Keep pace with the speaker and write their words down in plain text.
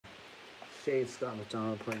Shade Scott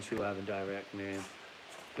McDonald, playing True Live and Direct, man.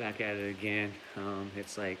 Back at it again.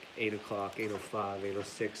 It's like 8 o'clock, 8:05,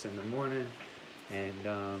 8:06 in the morning. And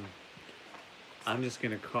I'm just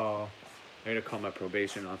going to call, I gotta call my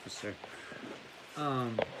probation officer.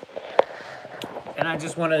 And I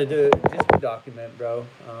just wanted to just document, bro.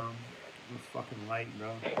 The fucking light,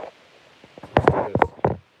 bro. Let's do this.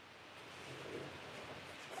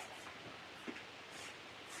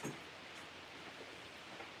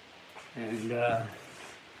 And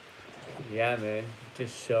yeah, man,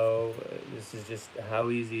 just show this is just how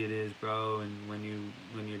easy it is, bro. And when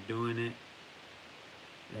you're doing it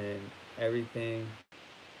and everything,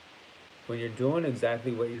 when you're doing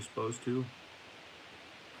exactly what you're supposed to,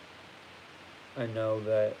 I know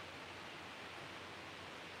that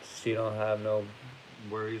she don't have no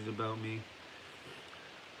worries about me.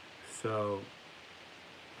 So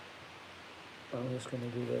I'm just gonna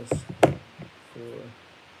do this for.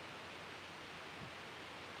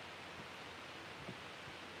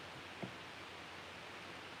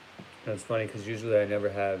 It's funny because usually I never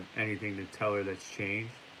have anything to tell her that's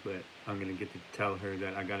changed, but I'm gonna get to tell her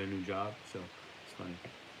that I got a new job, so it's funny.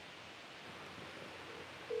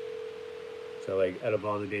 So like, out of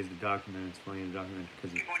all the days to document, it's funny to document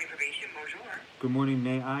because. Good morning, probation. Bonjour. Good morning.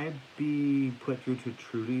 May I be put through to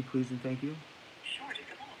Trudy, please, and thank you? Sure, just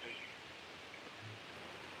a moment,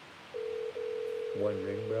 please. One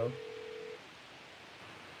ring, bro.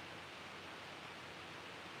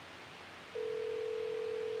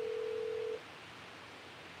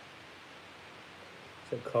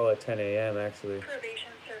 It's a call at 10 a.m. actually.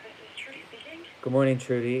 Probation Services, Trudy speaking. Good morning,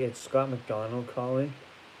 Trudy. It's Scott McDonald calling.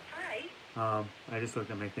 Hi. I just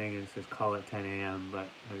looked at my thing and it says call at 10 a.m., but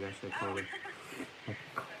I guess I called it. Let me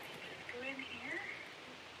just go in here.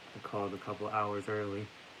 I called a couple hours early. Yeah,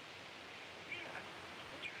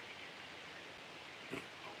 we'll try to get this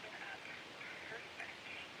open up. Perfect.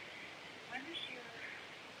 When is your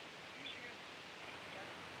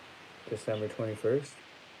December 21st.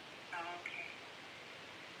 Oh, okay.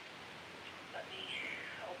 Let me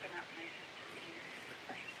open up my system here.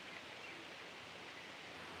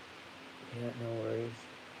 Yeah, no worries.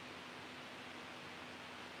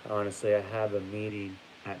 Honestly, I have a meeting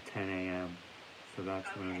at 10 a.m., so that's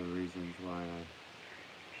one of the reasons why I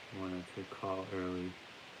wanted to call early.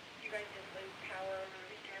 You guys didn't lose power over the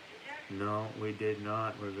weekend, did you? No, we did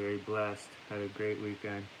not. We're very blessed. Had a great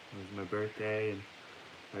weekend. It was my birthday, and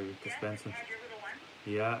I got to spend some. You had your little one?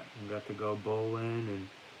 Yeah, I got to go bowling,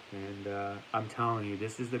 and I'm telling you,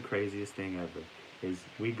 this is the craziest thing ever. Is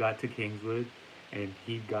we got to Kingswood, and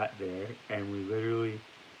he got there, and we literally,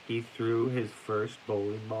 he threw his first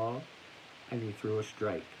bowling ball, and he threw a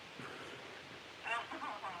strike.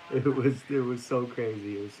 It was so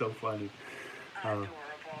crazy. It was so funny. Adorable.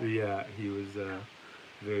 Yeah, he was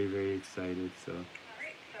very, very excited. So. All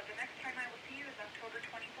right. So the next time I will see you is October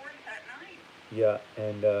 24th at 9. Yeah,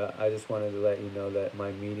 and I just wanted to let you know that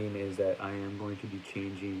my meeting is that I am going to be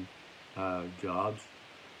changing jobs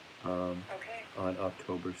on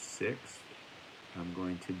October 6th. I'm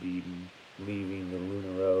going to be leaving the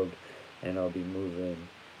Luna Road, and I'll be moving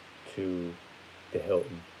to the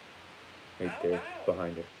Hilton, right there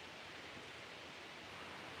behind it.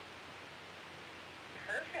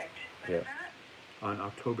 Perfect. Yeah. On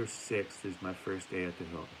October 6th is my first day at the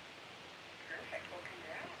Hilton. Perfect. Well,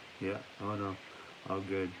 congrats. Yeah. Oh no, all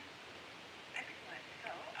good. Excellent.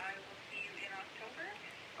 So I will see you in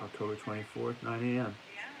October. October 24th, 9 a.m. Yeah,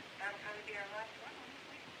 that'll probably be our last one,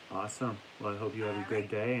 honestly. Awesome. Well, I hope you have a good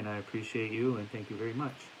day, and I appreciate you, and thank you very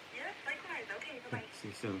much. Yes, likewise. Okay, bye-bye. See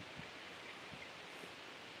you soon.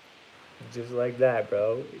 Just like that,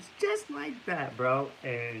 bro. It's just like that, bro.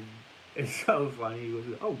 And it's so funny. He was,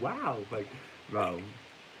 oh, wow. Like, bro,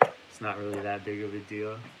 it's not really that big of a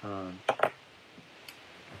deal.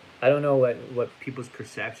 I don't know what people's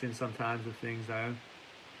perception sometimes of things are.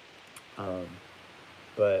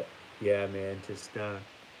 But, yeah, man, just,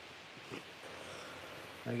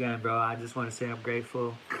 again, bro, I just want to say I'm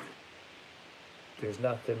grateful. There's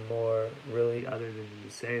nothing more really other than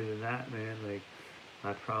to say than that, man. Like,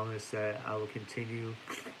 I promise that I will continue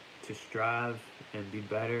to strive and be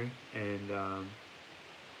better. And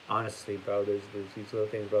honestly, bro, there's these little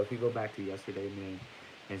things, bro. If you go back to yesterday, man,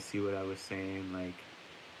 and see what I was saying, like,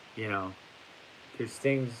 you know, there's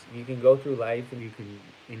things you can go through life, and you can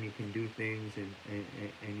do things, and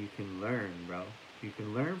you can learn, bro. You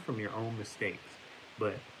can learn from your own mistakes.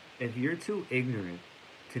 But if you're too ignorant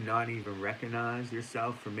to not even recognize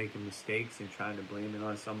yourself for making mistakes and trying to blame it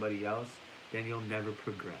on somebody else, then you'll never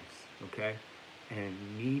progress, okay? And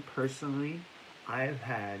me personally, I have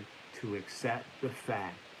had to accept the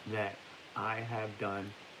fact that I have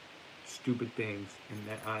done stupid things, and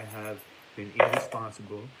that I have been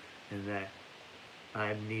irresponsible, and that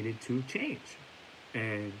I've needed to change.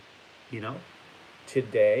 And, you know,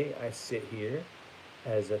 today I sit here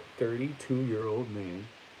as a 32-year-old man,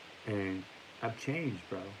 and I've changed,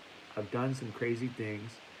 bro. I've done some crazy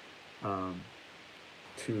things um,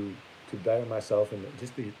 to better myself in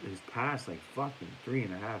just this past like fucking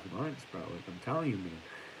 3.5 months, bro. Like I'm telling you, man.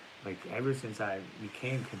 Like ever since I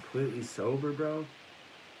became completely sober, bro,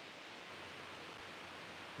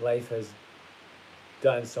 life has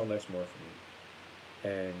done so much more for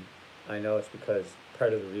me. And I know it's because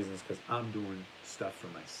part of the reason is because I'm doing stuff for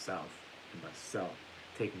myself and myself,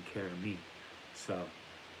 taking care of me. So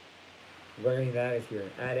learning that if you're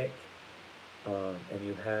an addict and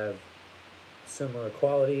you have similar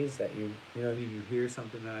qualities that you know what I mean, you hear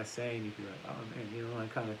something that I say and you feel like, oh man, you know, I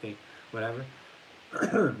kind of think whatever.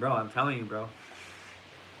 Bro, I'm telling you, bro,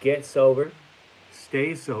 get sober,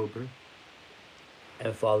 stay sober,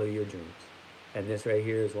 and follow your dreams. And this right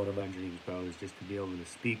here is one of my dreams, bro, is just to be able to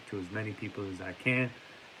speak to as many people as I can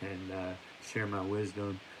and share my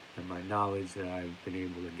wisdom and my knowledge that I've been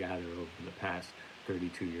able to gather over the past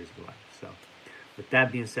 32 years of life. So, with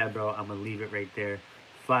that being said, bro, I'm going to leave it right there.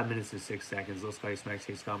 5 minutes and 6 seconds. Little Scotty Smack,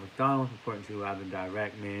 Chase Scott McDonald, reporting to you live and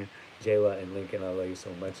direct, man. Jayla and Lincoln, I love you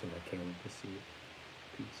so much, and I can't wait to see you.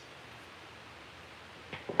 Peace.